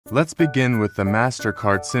Let's begin with the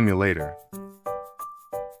MasterCard simulator.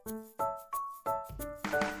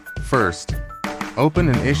 First, open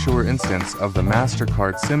an issuer instance of the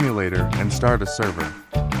MasterCard simulator and start a server.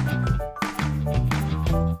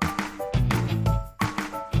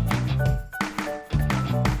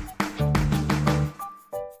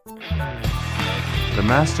 The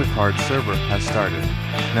MasterCard server has started.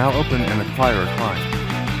 Now open and acquire a client.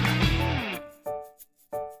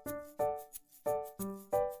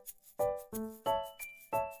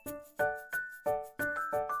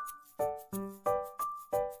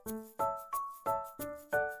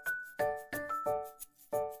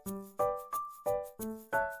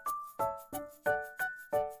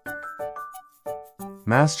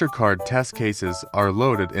 MasterCard test cases are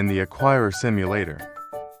loaded in the Acquirer simulator.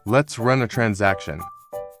 Let's run a transaction.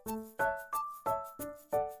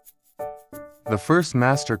 The first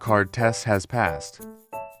MasterCard test has passed.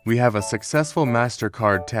 We have a successful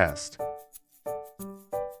MasterCard test.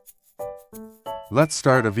 Let's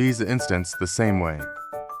start a Visa instance the same way.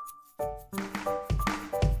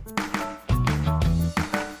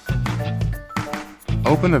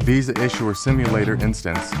 Open a Visa Issuer Simulator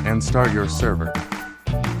instance and start your server.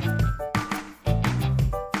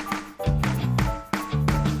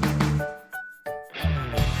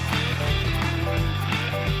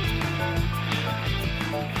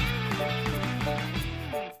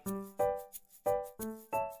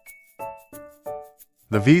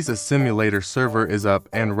 The Visa Simulator server is up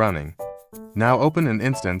and running. Now open an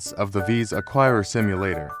instance of the Visa Acquirer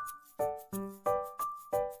Simulator.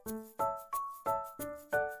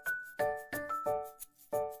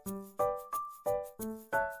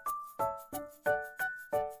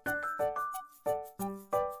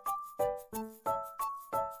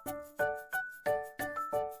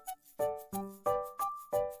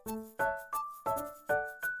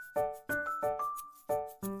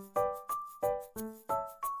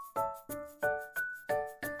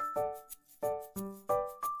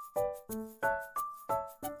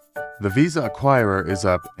 The Visa Acquirer is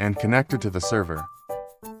up and connected to the server.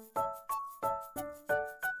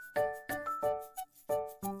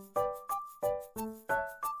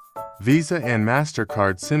 Visa and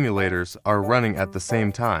MasterCard simulators are running at the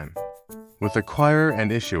same time. With Acquirer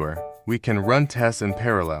and Issuer, we can run tests in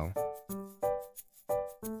parallel.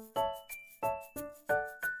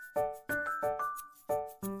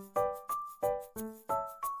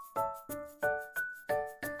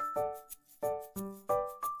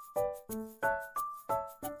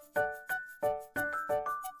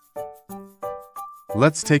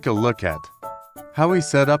 Let's take a look at how we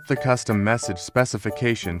set up the custom message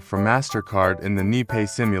specification for MasterCard in the neaPay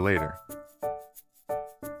simulator.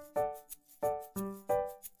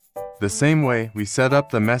 The same way we set up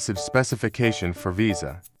the message specification for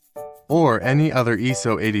Visa or any other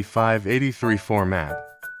ISO858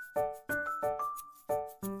 format.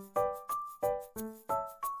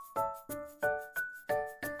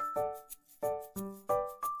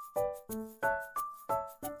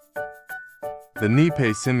 The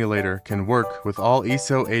neaPay simulator can work with all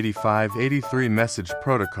ISO858 message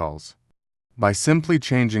protocols by simply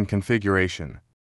changing configuration.